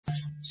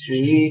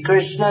Shri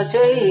Krishna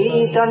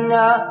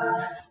Chaitanya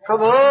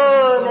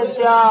Prabhu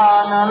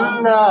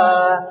Nityananda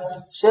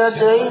Shri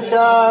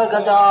Advaita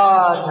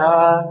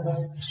Gadadhar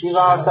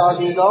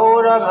Shivasadi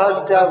Gaura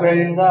Bhakta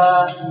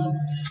Vrinda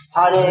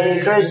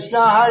Hare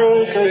Krishna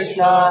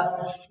Krishna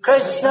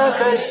Krishna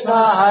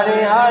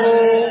Hare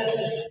Hare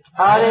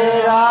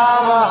Hare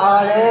Rama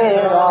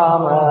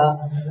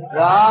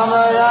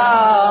Rama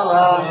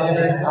Rama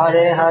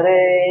Hare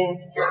Hare.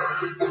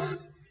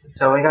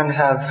 So we're going to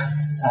have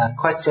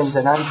questions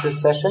and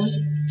answers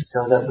session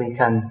so that we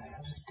can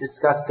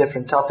discuss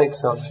different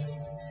topics of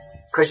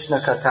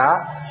Krishna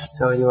Katha.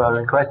 So you are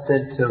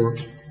requested to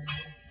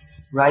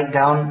write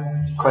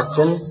down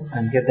questions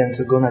and give them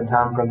to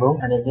Gunadham Prabhu,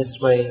 and in this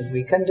way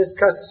we can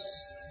discuss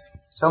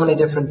so many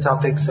different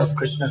topics of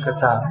Krishna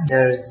Katha.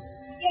 There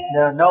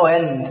are no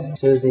end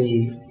to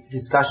the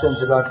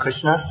discussions about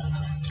Krishna.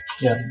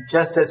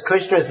 Just as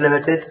Krishna is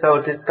limited,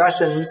 so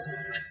discussions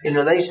in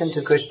relation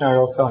to Krishna are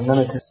also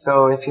unlimited.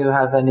 So if you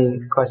have any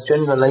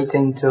question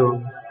relating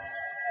to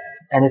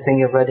anything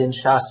you've read in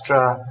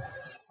Shastra,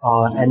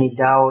 or any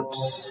doubt,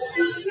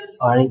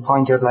 or any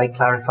point you'd like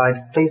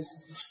clarified, please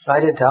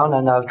write it down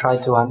and I'll try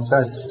to answer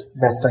as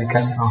best I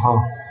can.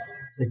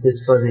 This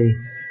is for the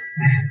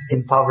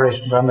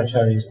impoverished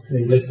brahmacharis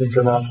who listen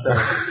from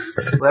outside.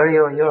 Where are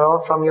you? You're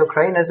all from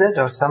Ukraine, is it?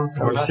 Or some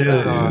from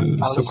Russia?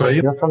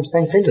 You're from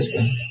St.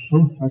 Petersburg.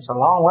 It's a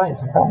long way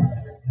to come.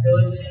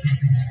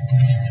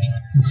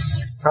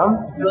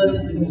 From?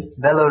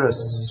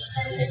 Belarus.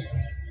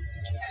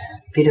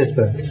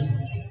 Petersburg.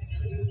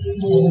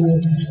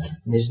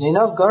 Nizhny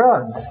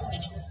Novgorod.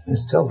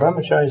 There's still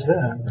brahmacharis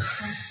there.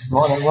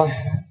 More than one.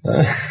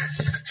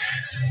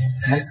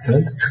 That's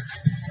good.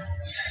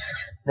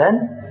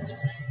 Then?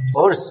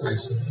 Orsk.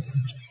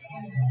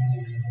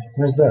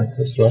 Where's that?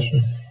 That's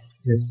Russia.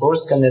 There's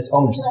Orsk and there's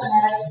Omsk.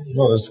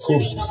 No, there's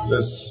Kursk.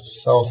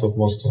 That's south of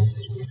Moscow.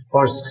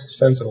 Orsk.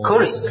 Central.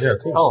 Kursk? Yeah,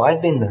 Kursk. Oh,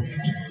 I've been there.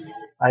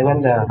 I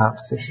went there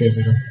about 6 years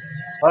ago.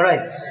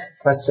 Alright.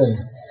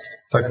 Questions?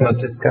 Let's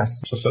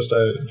discuss. So first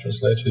I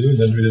translate to you,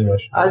 then read in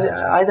Russian.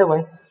 Either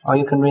way. Or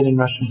you can read in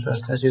Russian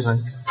first, as you like.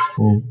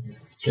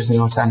 Gives me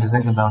more time to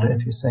think about it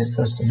if you say it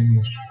first in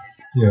English.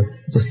 Yeah.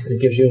 It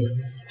gives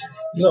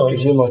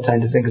you more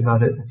time to think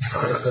about it.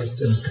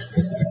 First in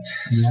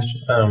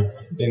Russian.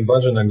 In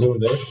Bhajana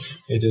Gurudev,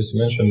 it is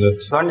mentioned that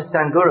to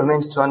understand Guru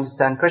means to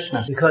understand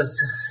Krishna, because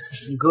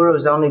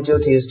Guru's only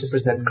duty is to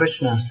present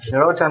Krishna.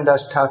 Narottam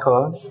Das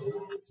Thakur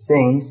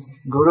sings,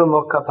 Guru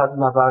Mukha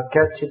Padma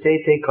Vakya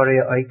Chitete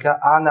Kariya Aika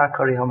Ana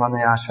Kariya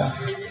Manayasha,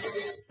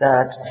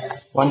 that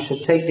one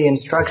should take the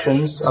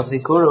instructions of the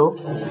Guru,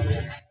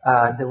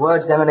 the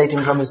words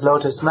emanating from his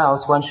lotus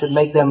mouth, one should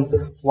make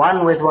them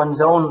one with one's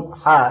own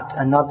heart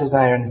and not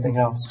desire anything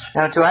else.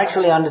 Now, to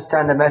actually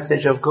understand the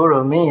message of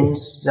Guru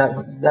means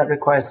that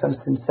requires some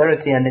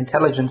sincerity and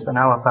intelligence on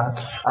our part.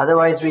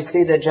 Otherwise, we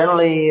see that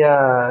generally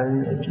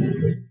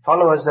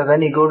followers of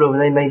any Guru,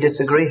 they may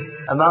disagree.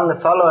 Among the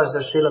followers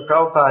of Srila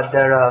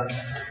Prabhupada,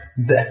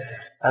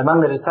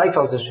 among the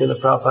disciples of Srila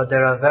Prabhupada,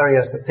 there are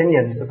various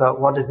opinions about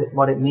what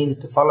it means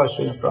to follow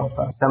Srila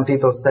Prabhupada. Some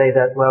people say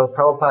that, well,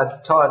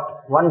 Prabhupada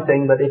taught one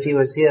thing, but if he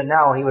was here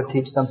now, he would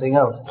teach something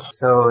else.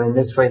 So in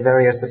this way,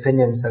 various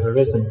opinions have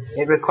arisen.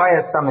 It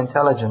requires some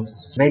intelligence.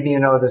 Maybe you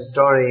know the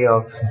story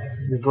of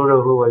the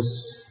Guru who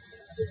was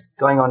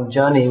going on a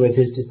journey with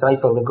his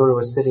disciple. The Guru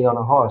was sitting on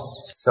a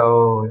horse.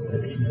 So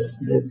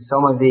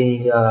some of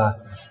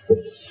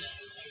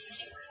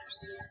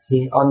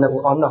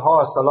on the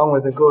horse, along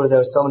with the Guru, there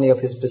were so many of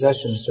his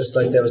possessions, just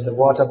like there was the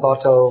water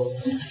bottle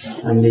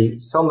and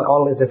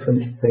all the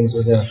different things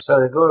were there. So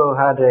the Guru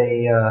had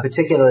a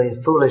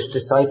particularly foolish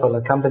disciple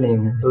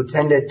accompanying him, who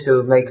tended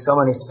to make so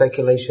many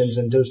speculations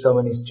and do so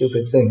many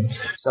stupid things.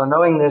 So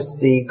knowing this,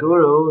 the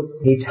Guru,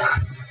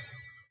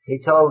 he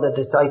told the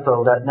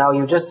disciple that now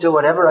you just do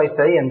whatever I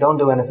say and don't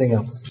do anything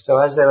else. So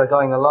as they were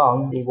going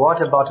along, the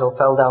water bottle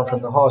fell down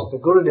from the horse. The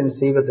Guru didn't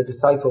see, but the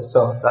disciple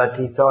saw. But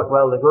he thought,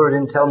 well, the Guru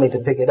didn't tell me to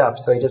pick it up,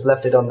 so he just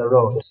left it on the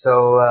road.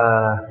 So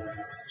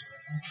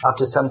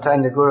after some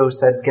time, the Guru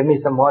said, give me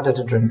some water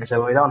to drink.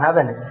 So we don't have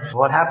any.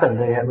 What happened?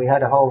 We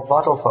had a whole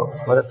bottle full.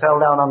 Well, it fell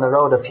down on the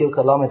road a few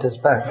kilometers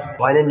back.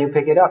 Why didn't you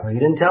pick it up? Well, you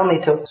didn't tell me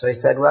to. So he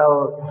said,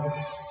 well,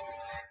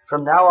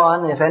 from now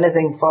on, if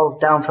anything falls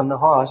down from the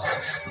horse,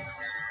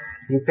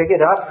 you pick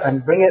it up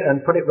and bring it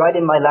and put it right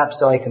in my lap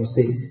so I can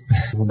see.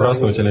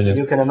 So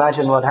you can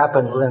imagine what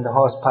happened when the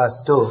horse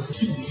passed through.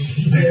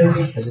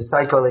 The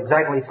disciple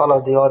exactly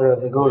followed the order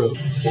of the Guru.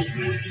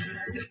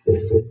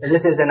 And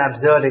this is an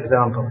absurd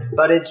example,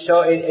 but it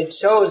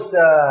shows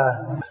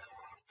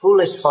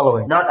foolish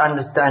following, not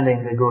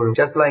understanding the Guru.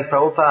 Just like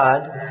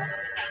Prabhupada,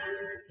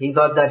 he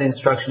got that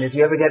instruction. If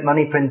you ever get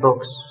money, print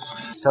books.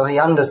 So he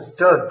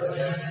understood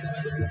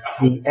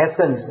the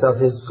essence of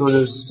his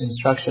Guru's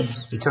instructions.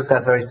 He took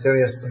that very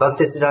seriously.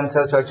 Bhaktisiddhanta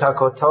Saraswati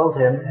Thakur told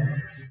him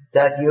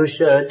that you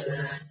should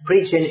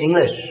preach in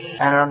English.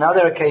 And on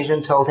another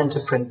occasion told him to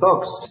print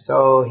books.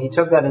 So he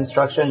took that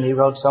instruction, he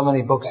wrote so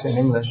many books in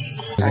English.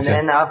 And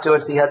then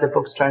afterwards he had the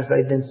books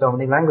translated in so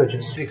many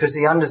languages. Because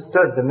he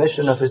understood the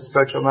mission of his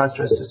spiritual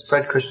master is to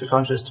spread Krishna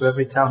consciousness to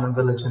every town and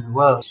village in the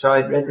world. So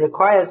it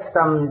requires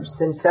some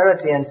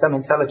sincerity and some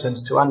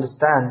intelligence to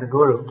understand the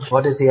Guru.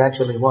 What does he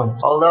actually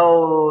want?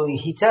 Although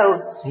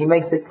he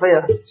makes it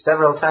clear.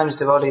 Several times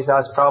devotees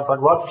ask Prabhupada,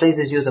 what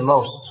pleases you the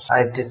most?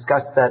 I've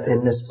discussed that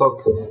in this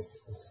book,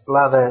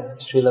 Slava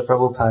Srila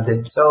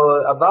Prabhupada.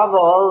 So above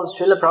all,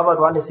 Srila Prabhupada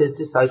wanted his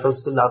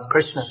disciples to love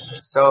Krishna.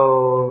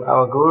 So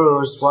our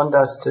gurus want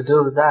us to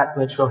do that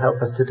which will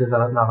help us to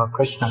develop love of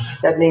Krishna.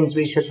 That means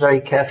we should very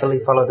carefully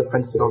follow the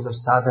principles of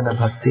sadhana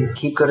bhakti.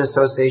 Keep good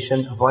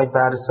association, avoid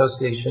bad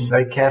association,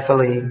 very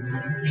carefully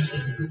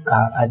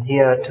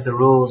adhere to the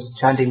rules,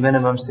 chanting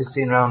minimum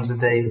 16 rounds a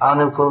day.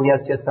 Anukul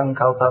yasya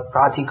sankalpa,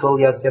 pratikul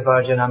yasya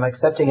varjanam,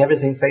 accepting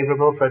everything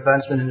favorable for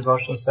advancement in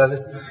devotional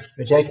service,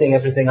 rejecting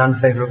everything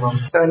unfavorable.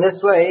 So in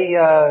this way,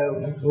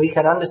 we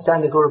can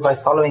understand the Guru by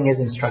following his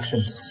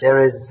instructions.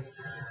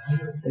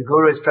 The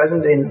Guru is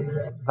present in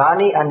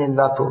Vani and in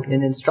Vapu,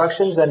 in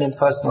instructions and in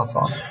personal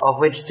form, of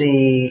which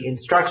the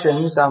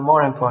instructions are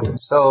more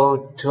important.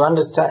 So to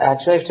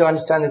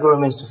understand the Guru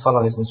means to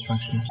follow his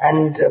instructions.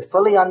 And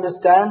fully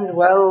understand,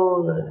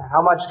 well,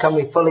 how much can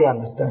we fully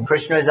understand?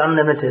 Krishna is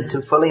unlimited.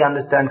 To fully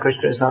understand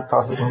Krishna is not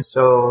possible.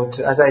 So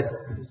as I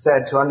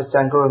said, to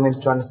understand Guru means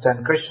to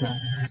understand Krishna.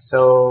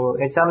 So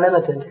it's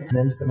unlimited. And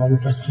then some other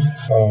question.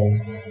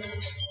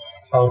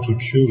 How to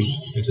choose,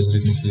 it is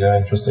written here,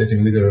 I'm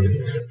translating literally,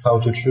 how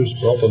to choose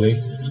properly,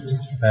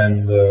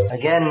 and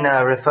again,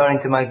 referring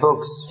to my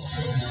books,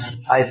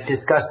 I've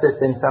discussed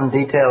this in some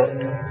detail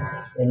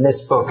in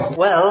this book.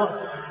 Well,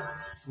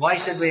 why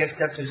should we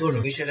accept a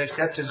Guru? We should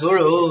accept a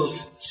Guru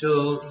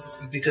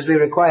because we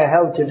require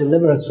help to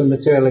deliver us from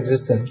material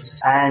existence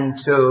and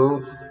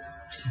to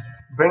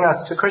bring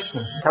us to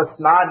Krishna.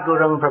 Tasmad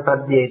gurum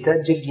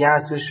prapadyeta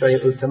jigyasu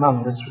shaya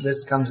uttamam.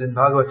 This comes in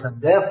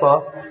Bhagavatam.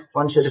 Therefore,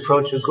 one should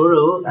approach a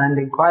Guru and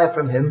inquire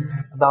from him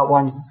about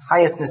one's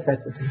highest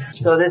necessity.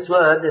 So this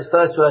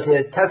first word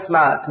here,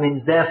 tasmat,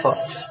 means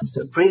therefore.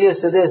 So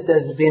previous to this,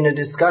 there's been a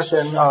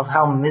discussion of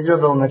how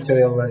miserable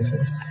material life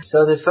is.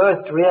 So the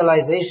first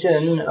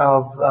realization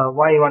of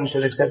why one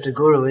should accept a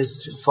Guru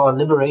is for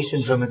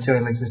liberation from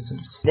material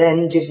existence.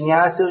 Then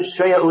jigyasu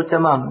shaya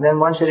uttamam. Then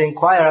one should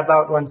inquire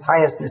about one's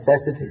highest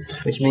necessity,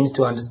 which means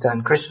to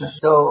understand Krishna.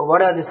 So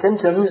what are the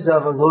symptoms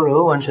of a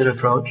Guru one should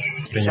approach?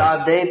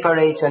 Shade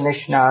parecha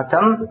nishnatam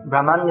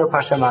brahmanyo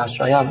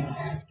pashamashrayam.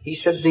 He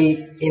should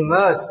be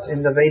immersed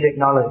in the Vedic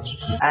knowledge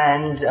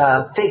and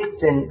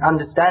fixed in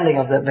understanding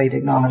of that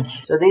Vedic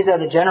knowledge. So these are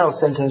the general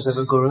symptoms of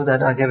a Guru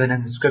that are given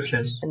in the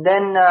scriptures. And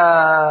then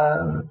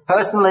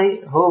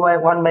personally, who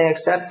one may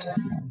accept,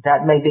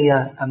 that may be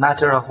a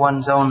matter of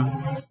one's own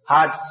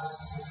heart's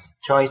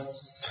choice,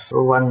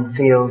 who one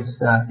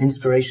feels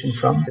inspiration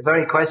from. The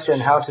very question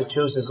how to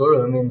choose a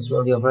Guru means,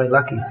 well, you're very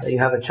lucky that you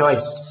have a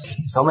choice.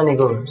 So many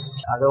Gurus.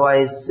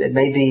 Otherwise, it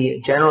may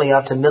be generally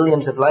after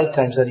millions of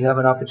lifetimes that you have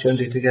an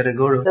opportunity to get a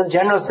Guru. The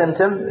general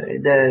symptom,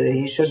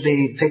 he should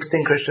be fixed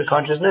in Krishna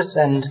consciousness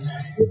and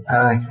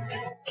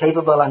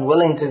capable and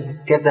willing to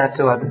give that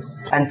to others.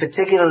 And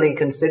particularly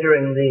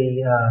considering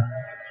the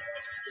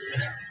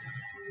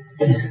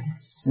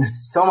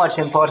so much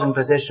important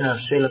position of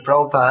Srila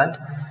Prabhupada,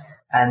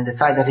 and the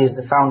fact that he is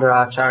the founder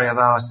Acharya of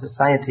our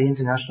society,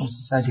 International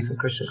Society for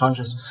Krishna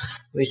Consciousness,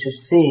 we should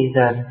see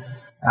that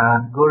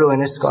Guru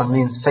in ISKCON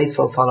means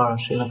faithful follower of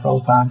Srila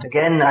Prabhupada.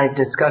 Again, I've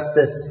discussed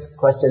this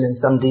question in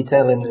some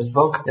detail in this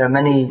book. There are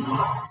many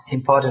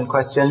important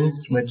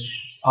questions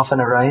which often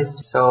arise.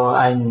 So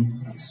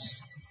under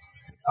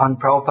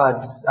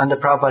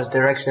Prabhupada's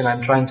direction,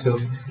 I'm trying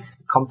to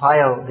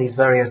compile these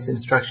various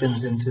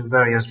instructions into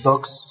various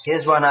books.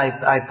 Here's one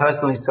I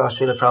personally saw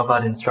Srila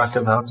Prabhupada instruct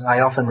about.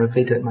 I often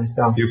repeat it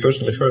myself. You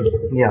personally heard it?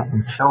 Yeah.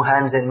 No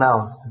hands in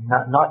mouths.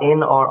 Not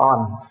in or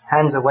on.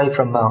 Hands away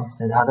from mouths.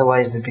 And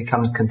otherwise it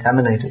becomes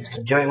contaminated.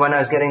 When I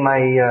was getting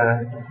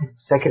my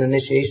second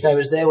initiation, I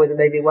was there with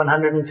maybe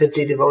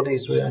 150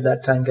 devotees at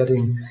that time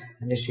getting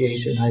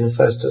initiation, either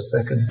first or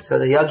second. So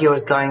the yagya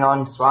was going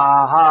on,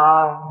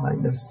 swaha,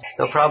 like this.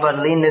 So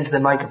Prabhupada leaned into the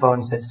microphone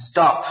and said,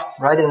 stop,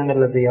 right in the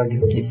middle of the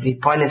yagya. He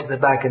pointed to the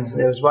back, and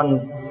there was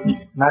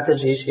one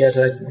Mataji, she had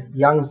a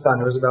young son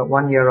who was about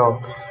 1 year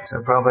old. So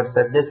Prabhupada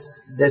said,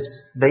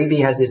 this baby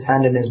has his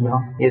hand in his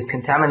mouth. He is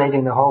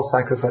contaminating the whole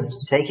sacrifice.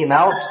 Take him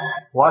out,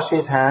 wash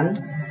his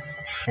hand,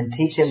 and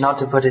teach him not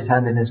to put his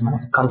hand in his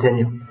mouth.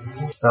 Continue.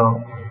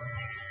 So,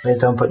 please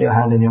don't put your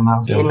hand in your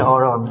mouth, in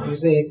or on. You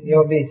see,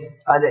 you'll be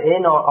either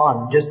in or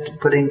on, just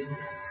putting,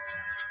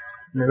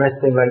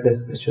 resting like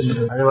this. It shouldn't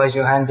do. Otherwise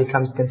your hand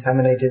becomes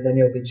contaminated, then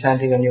you'll be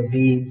chanting on your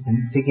beads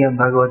and picking up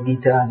Bhagavad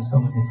Gita and so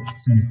many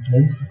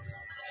things.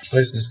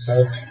 Please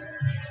describe.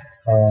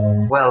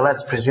 Well,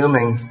 that's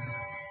presuming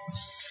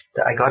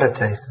that I got a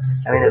taste.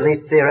 I mean, at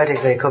least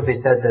theoretically it could be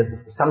said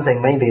that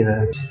something may be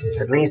there.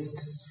 At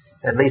least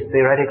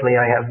theoretically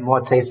I have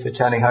more taste for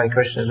chanting Hare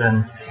Krishna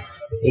than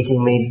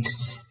eating meat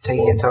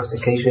taking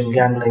intoxication,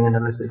 gambling, and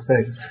illicit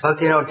sex.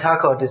 Bhaktivinoda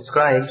Thakur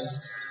describes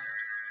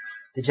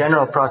the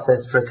general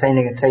process for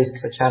attaining a taste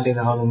for chanting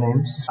the holy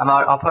names.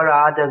 Amar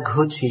aparada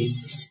ghuchi,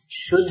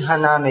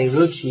 shuddhaname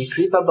ruchi,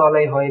 kripa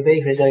bale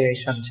hoibe hridaya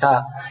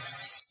shancha.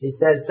 He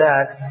says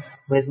that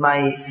with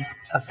my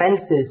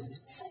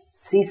offenses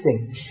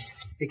ceasing,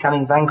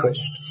 becoming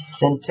vanquished,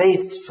 then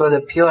taste for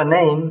the pure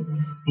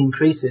name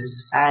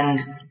increases, and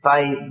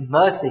by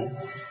mercy,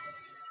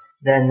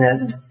 then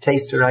that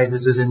taste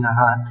arises within the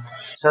heart.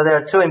 So there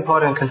are two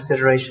important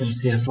considerations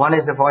here. One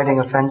is avoiding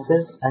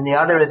offenses, and the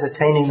other is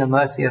attaining the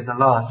mercy of the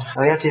Lord.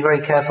 And we have to be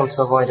very careful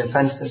to avoid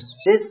offenses.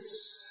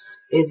 This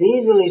is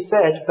easily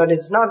said, but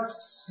it's not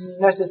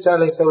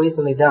necessarily so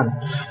easily done.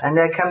 And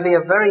there can be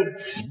a very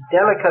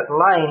delicate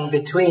line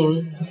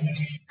between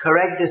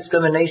correct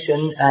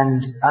discrimination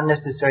and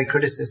unnecessary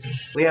criticism.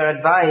 We are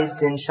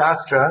advised in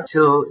Shastra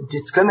to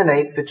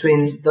discriminate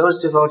between those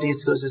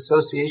devotees whose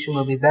association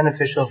will be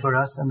beneficial for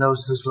us and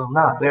those whose will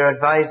not. We are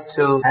advised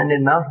to hand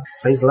in mouth,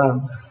 praise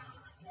Lord.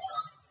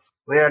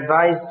 We are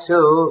advised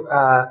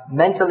to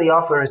mentally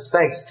offer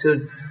respects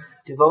to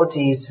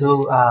devotees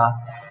who are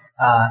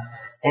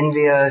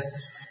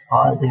envious,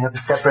 or they have a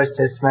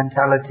separatist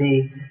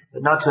mentality,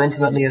 but not to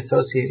intimately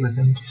associate with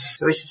them.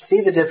 So we should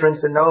see the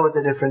difference and know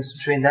the difference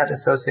between that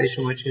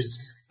association which is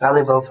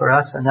valuable for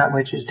us and that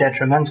which is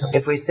detrimental.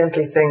 If we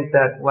simply think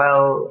that,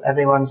 well,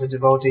 everyone's a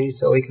devotee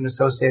so we can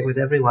associate with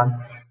everyone,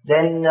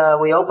 then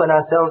we open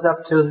ourselves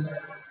up to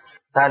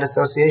bad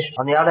association.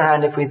 On the other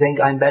hand, if we think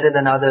I'm better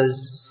than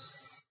others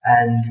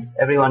and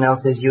everyone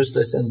else is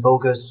useless and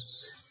bogus,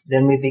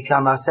 then we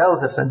become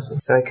ourselves offensive.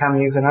 So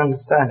you can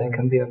understand, it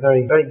can be a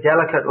very, very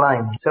delicate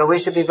line. So we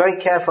should be very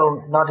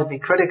careful not to be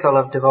critical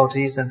of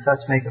devotees and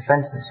thus make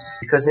offenses.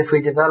 Because if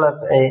we develop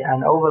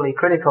an overly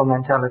critical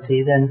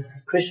mentality, then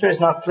Krishna is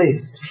not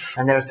pleased.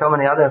 And there are so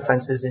many other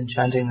offenses in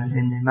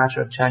the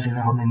matter of chanting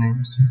the holy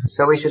names.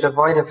 So we should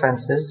avoid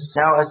offenses.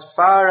 Now, as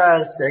far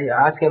as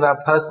asking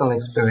about personal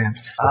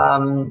experience,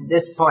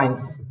 this point,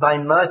 by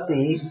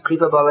mercy,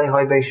 Kripa Bale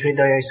Hoibe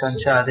Hridaya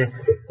Sancha,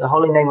 the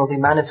holy name will be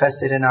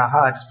manifested in our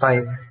hearts by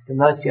the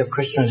mercy of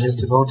Krishna and his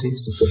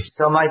devotees.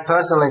 So my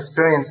personal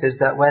experience is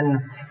that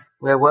when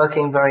we're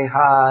working very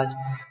hard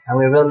and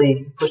we're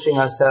really pushing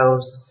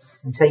ourselves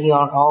and taking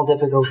on all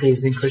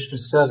difficulties in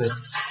Krishna's service,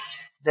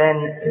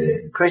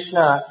 then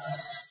Krishna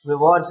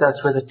rewards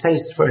us with a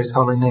taste for his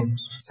holy names.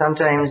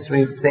 Sometimes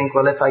we think,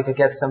 well, if I could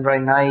get some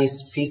very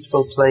nice,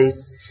 peaceful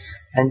place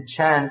and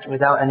chant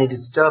without any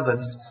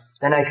disturbance,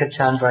 then I could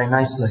chant very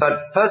nicely.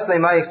 But personally,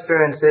 my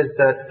experience is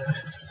that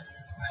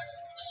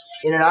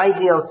in an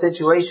ideal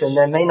situation,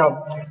 there may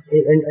not,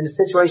 in a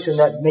situation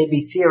that may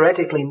be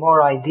theoretically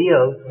more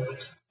ideal,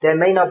 there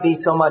may not be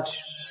so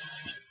much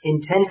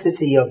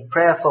intensity of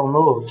prayerful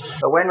mood.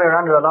 But when we're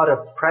under a lot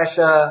of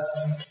pressure,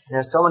 and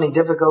there's so many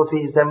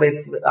difficulties, then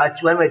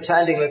when we're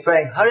chanting, we're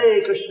praying,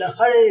 Hare Krishna,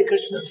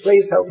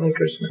 please help me,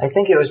 Krishna. I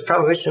think it was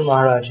Prabhu Vishnu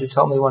Maharaj who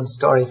told me one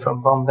story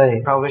from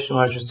Bombay. Prabhu Vishnu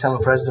Maharaj was Tamil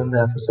president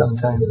there for some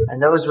time. And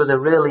those were the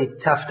really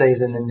tough days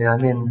in India. I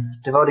mean,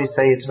 devotees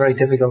say it's very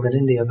difficult in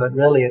India, but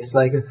really it's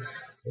like a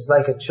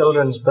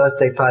children's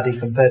birthday party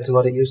compared to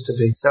what it used to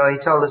be. So he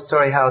told the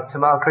story how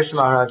Tamal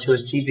Krishna Maharaj, who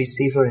was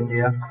GBC for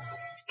India,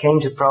 came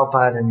to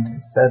Prabhupada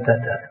and said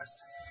that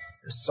there's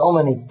so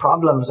many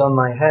problems on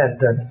my head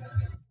that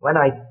when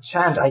I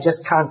chant, I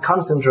just can't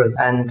concentrate.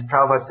 And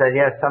Prabhupada said,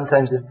 yes,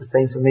 sometimes it's the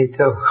same for me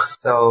too.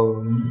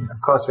 So,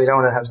 of course, we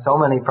don't want to have so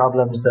many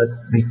problems that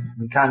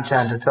we can't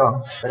chant at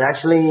all. But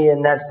actually,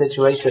 in that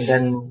situation,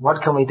 then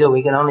what can we do?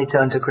 We can only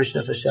turn to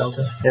Krishna for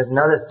shelter. There's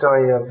another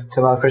story of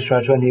Tamal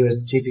Krishna when he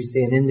was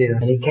GPC in India.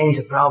 And he came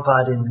to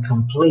Prabhupada in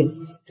complete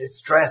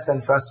distress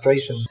and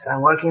frustration.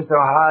 I'm working so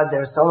hard,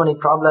 there are so many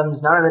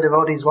problems, none of the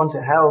devotees want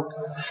to help.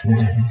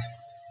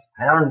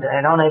 I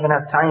don't even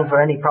have time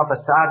for any proper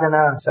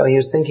sadhana. So he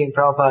was thinking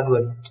Prabhupada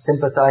would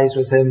sympathize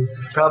with him.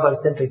 Prabhupada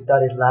simply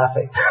started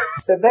laughing.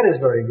 He said, that is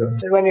very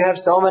good. And when you have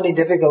so many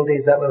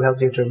difficulties, that will help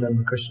you to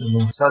remember Krishna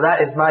more. So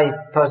that is my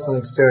personal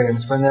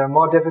experience. When there are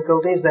more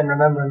difficulties, then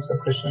remembrance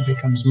of Krishna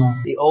becomes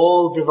more. The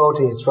old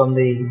devotees from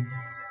the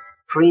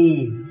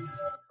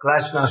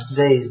pre-Glasnost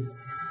days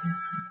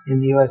in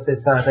the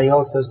USSR, they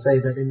also say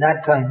that in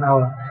that time,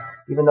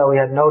 even though we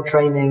had no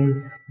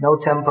training, no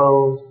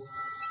temples,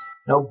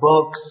 no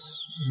books,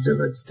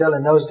 but still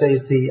in those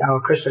days our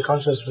Krishna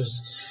consciousness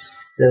was,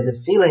 the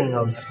feeling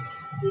of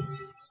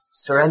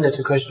surrender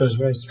to Krishna was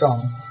very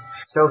strong.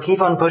 So keep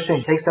on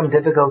pushing, take some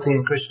difficulty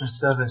in Krishna's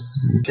service.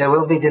 There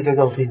will be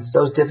difficulties.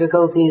 Those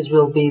difficulties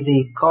will be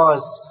the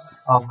cause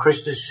of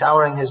Krishna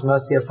showering his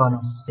mercy upon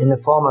us in the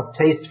form of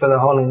taste for the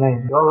holy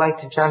name. You all like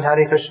to chant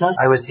Hare Krishna?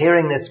 I was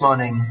hearing this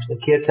morning the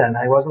kirtan.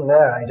 I wasn't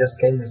there. I just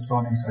came this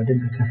morning, so I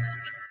didn't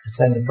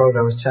attend the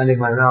program. I was chanting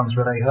my rounds,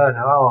 but I heard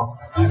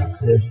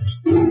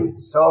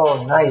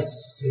so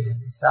nice the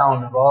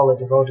sound of all the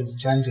devotees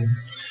chanting.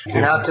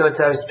 And afterwards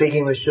I was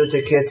speaking with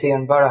Shruta Kirti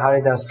and Bara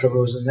Haridas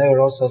Prabhus, and they were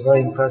also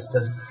very impressed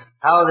at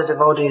how the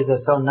devotees are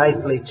so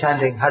nicely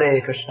chanting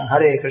Hare Krishna,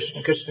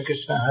 Krishna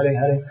Krishna, Hare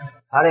Hare,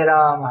 Hare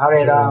Ram,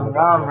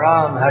 Ram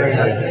Ram, Hare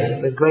Hare,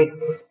 with great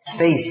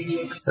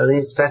faith. So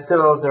these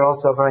festivals are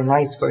also very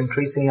nice for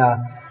increasing our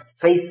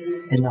faith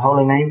in the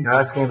holy name. You're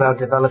asking about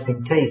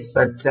developing taste,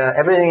 but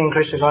everything in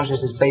Krishna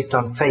consciousness is based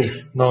on faith.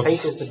 No.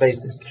 Faith is the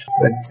basis.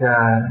 But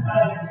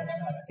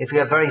if you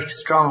have very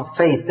strong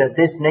faith that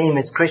this name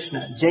is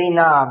Krishna, Jai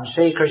Nam,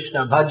 Shri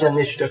Krishna, Bhajan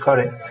Nishta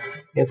Kare.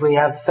 If we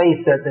have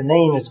faith that the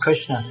name is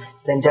Krishna,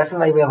 then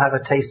definitely we'll have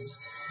a taste.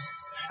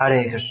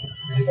 Hare Krishna.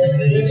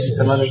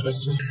 Some other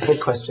question?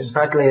 Good question.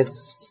 Practically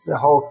it's the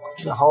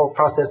whole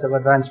process of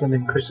advancement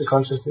in Krishna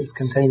consciousness is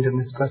contained in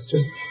this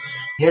question.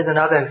 Here's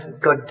another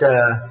good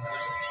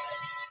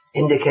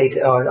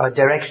indicator or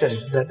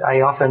direction that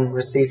I often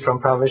received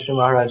from Prabhupada Vishnu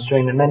Maharaj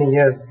during the many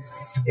years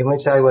in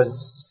which I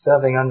was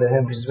serving under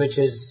him, which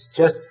is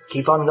just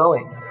keep on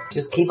going.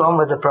 Just keep on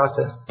with the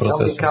process.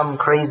 Don't become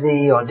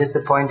crazy or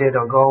disappointed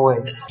or go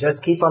away.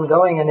 Just keep on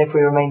going, and if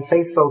we remain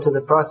faithful to the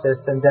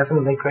process, then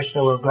definitely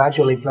Krishna will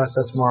gradually bless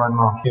us more and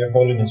more. Your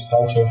Holiness,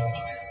 how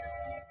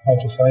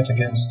to fight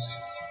against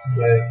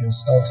the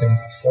insulting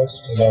thoughts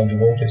about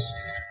devotees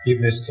if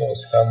these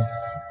thoughts come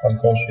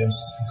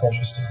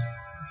unconsciously?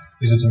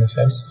 Is it an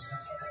offense?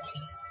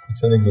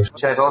 It's in English.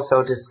 Which I've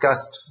also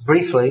discussed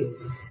briefly.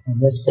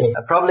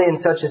 Probably in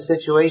such a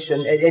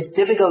situation, it's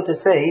difficult to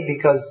say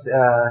because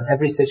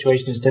every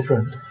situation is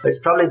different. But it's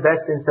probably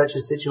best in such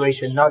a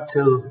situation not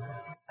to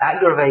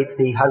aggravate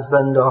the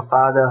husband or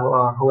father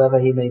or whoever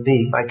he may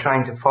be by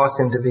trying to force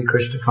him to be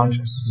Krishna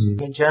conscious.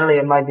 Generally,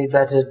 it might be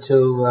better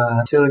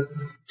to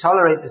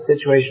tolerate the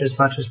situation as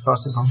much as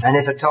possible. And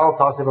if at all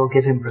possible,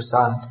 give him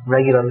prasad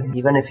regularly.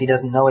 Even if he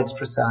doesn't know it's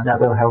prasad,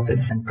 that will help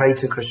him. And pray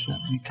to Krishna.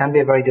 It can be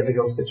a very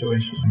difficult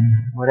situation.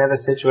 Whatever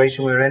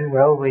situation we're in,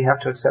 well, we have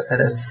to accept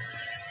that as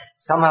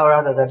somehow or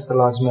other that's the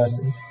Lord's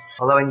mercy.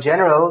 Although in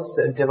general,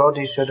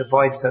 devotees should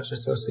avoid such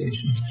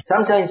association.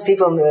 Sometimes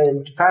people,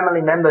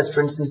 family members,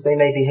 for instance, they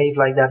may behave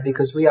like that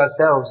because we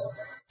ourselves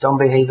don't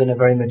behave in a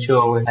very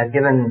mature way. I've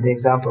given the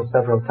example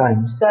several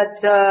times.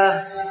 That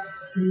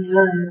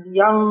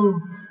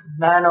young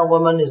man or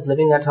woman is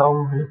living at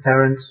home with the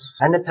parents,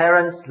 and the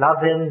parents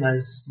love him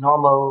as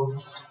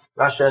normal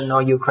Russian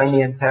or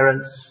Ukrainian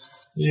parents.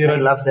 They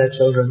love their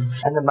children.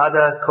 And the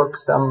mother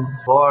cooks some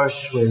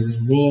borscht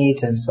with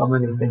meat and so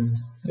many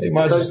things.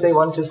 Because they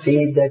want to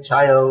feed their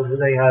child who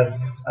they have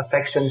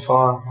affection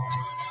for.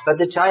 But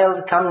the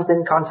child comes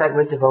in contact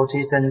with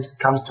devotees and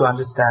comes to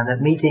understand that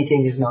meat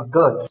eating is not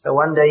good. So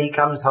one day he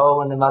comes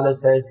home and the mother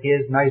says,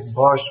 here's nice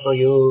borscht for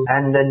you.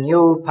 And the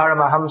new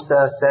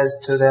Paramahamsa says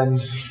to them,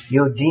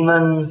 you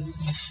demon,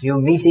 you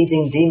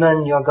meat-eating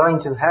demon, you're going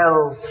to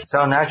hell.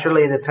 So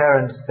naturally the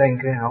parents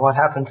think, what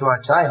happened to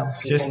our child?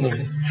 He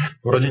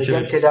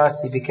rejected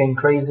us, he became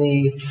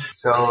crazy.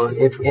 So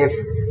if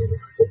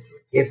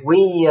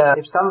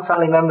some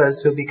family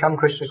members who become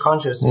Krishna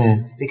conscious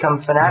become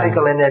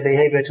fanatical in their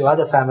behavior to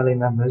other family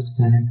members,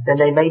 then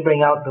they may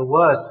bring out the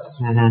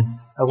worst,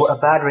 a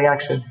bad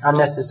reaction,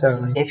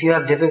 unnecessarily. If you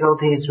have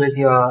difficulties with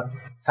your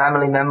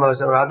family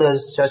members or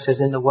others, such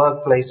as in the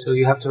workplace who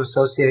you have to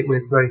associate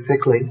with very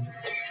thickly,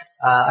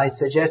 I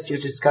suggest you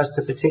discuss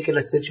the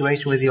particular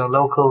situation with your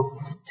local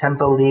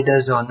temple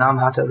leaders or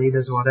Namhata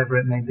leaders or whatever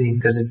it may be,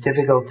 because it's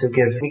difficult to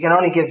give. We can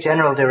only give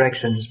general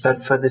directions,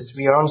 but for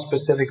your own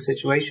specific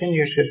situation,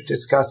 you should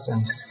discuss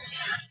and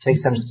take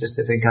some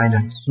specific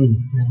guidance.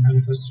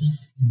 Another question?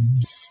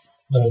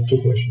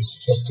 Two questions.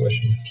 First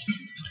question.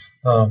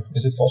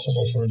 Is it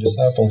possible for a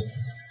disciple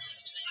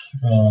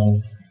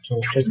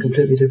It's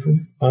completely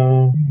different?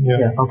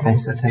 Yeah. Okay,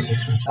 so take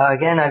this one.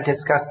 Again, I've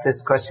discussed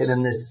this question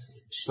in this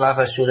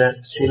Shlava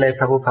Srila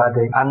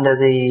Prabhupada under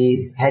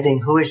the heading,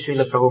 Who is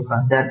Srila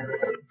Prabhupada? That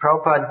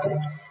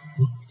Prabhupada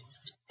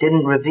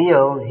didn't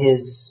reveal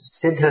his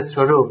Siddha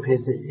Swarup,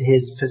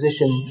 his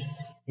position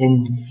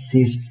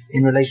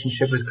in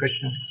relationship with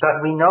Krishna.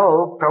 But we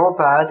know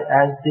Prabhupada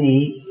as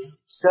the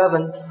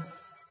servant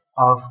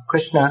of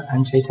Krishna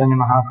and Chaitanya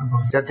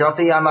Mahaprabhu.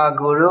 Tatapi ama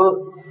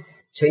guru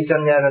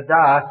Chaitanya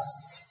Radas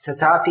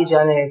tatapi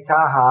jane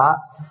taha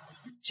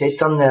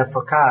Chaitanya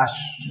Prakash.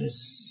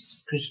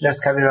 Krishnadas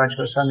Kaviraj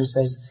Goswami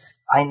says,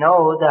 I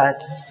know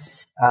that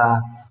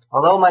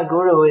although my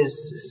guru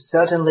is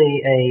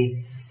certainly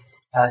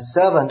a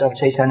servant of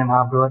Chaitanya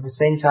Mahaprabhu, at the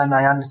same time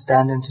I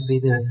understand him to be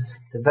the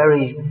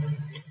very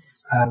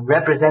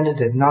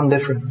representative,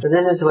 non-different. So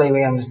this is the way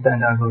we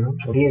understand our guru.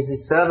 He is a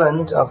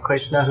servant of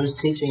Krishna who's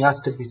teaching us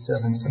to be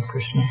servants of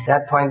Krishna. At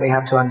that point we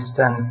have to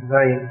understand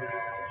very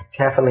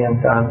carefully and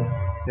thoroughly.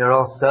 We are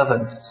all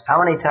servants.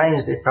 How many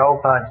times did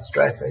Prabhupada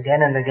stress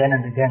again and again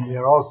and again, we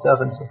are all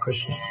servants of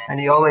Krishna. And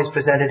he always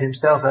presented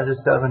himself as a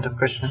servant of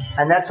Krishna.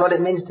 And that's what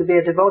it means to be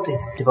a devotee.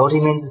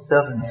 Devotee means a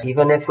servant.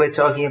 Even if we're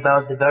talking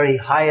about the very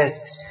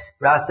highest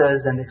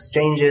rasas and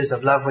exchanges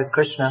of love with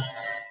Krishna,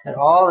 and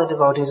all the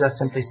devotees are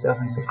simply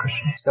servants of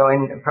Krishna. So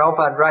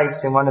Prabhupada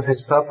writes in one of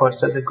his purports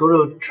that the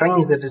Guru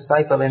trains the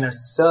disciple in a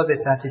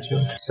service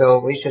attitude. So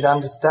we should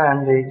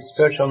understand the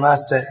spiritual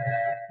master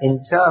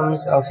in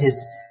terms of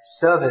his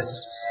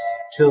service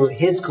to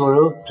his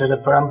Guru, to the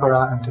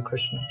parampara and to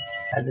Krishna.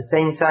 At the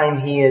same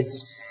time,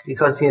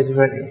 because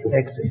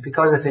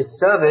of his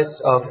service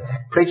of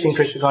preaching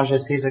Krishna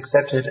consciousness, he is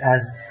accepted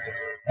as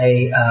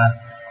a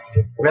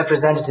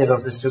representative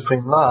of the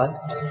Supreme Lord.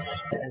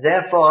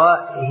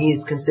 Therefore, he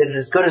is considered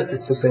as good as the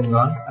Supreme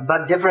Lord,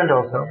 but different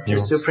also. The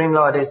Supreme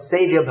Lord is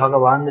Savior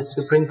Bhagavan, the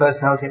Supreme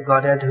Personality of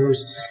Godhead, who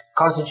is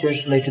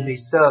constitutionally to be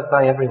served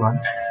by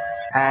everyone.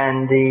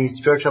 And the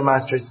spiritual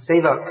master is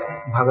Sevak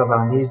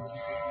Bhagavan. He's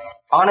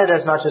honored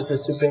as much as the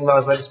Supreme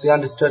Lord, but it's to be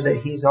understood that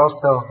he's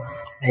also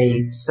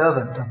a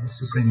servant of the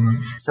Supreme Lord.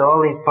 So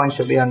all these points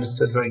should be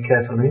understood very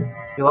carefully.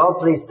 You all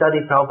please study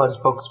Prabhupada's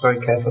books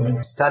very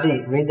carefully. Study,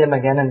 read them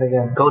again and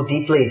again. Go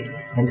deeply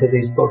into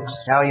these books.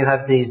 Now you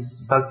have these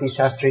Bhakti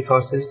Shastri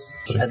courses.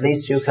 At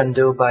least you can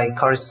do by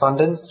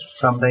correspondence.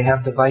 They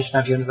have the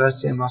Vaishnav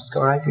University in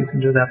Moscow, right? You can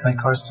do that by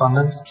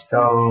correspondence.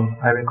 So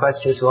I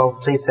request you to all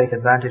please take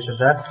advantage of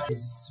that.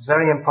 It's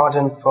very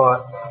important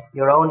for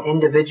your own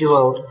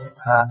individual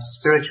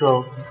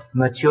spiritual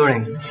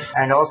maturing,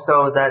 and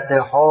also that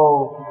the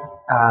whole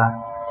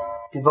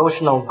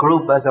devotional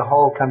group as a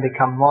whole can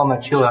become more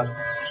mature.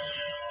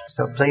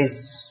 So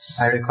please,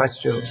 I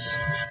request you,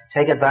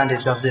 take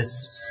advantage of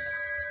this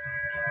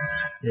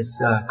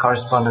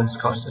correspondence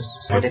courses.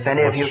 And if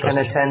any of you can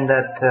attend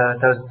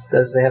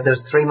they have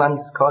those 3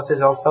 months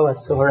courses also at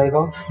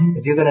Suharevo.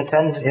 If you can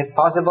attend, if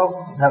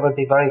possible, that would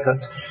be very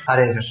good.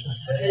 Hare Krishna.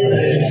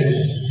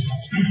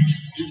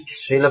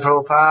 Srila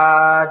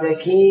Prabhupada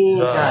ki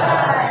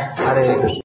jai. Hare Krishna.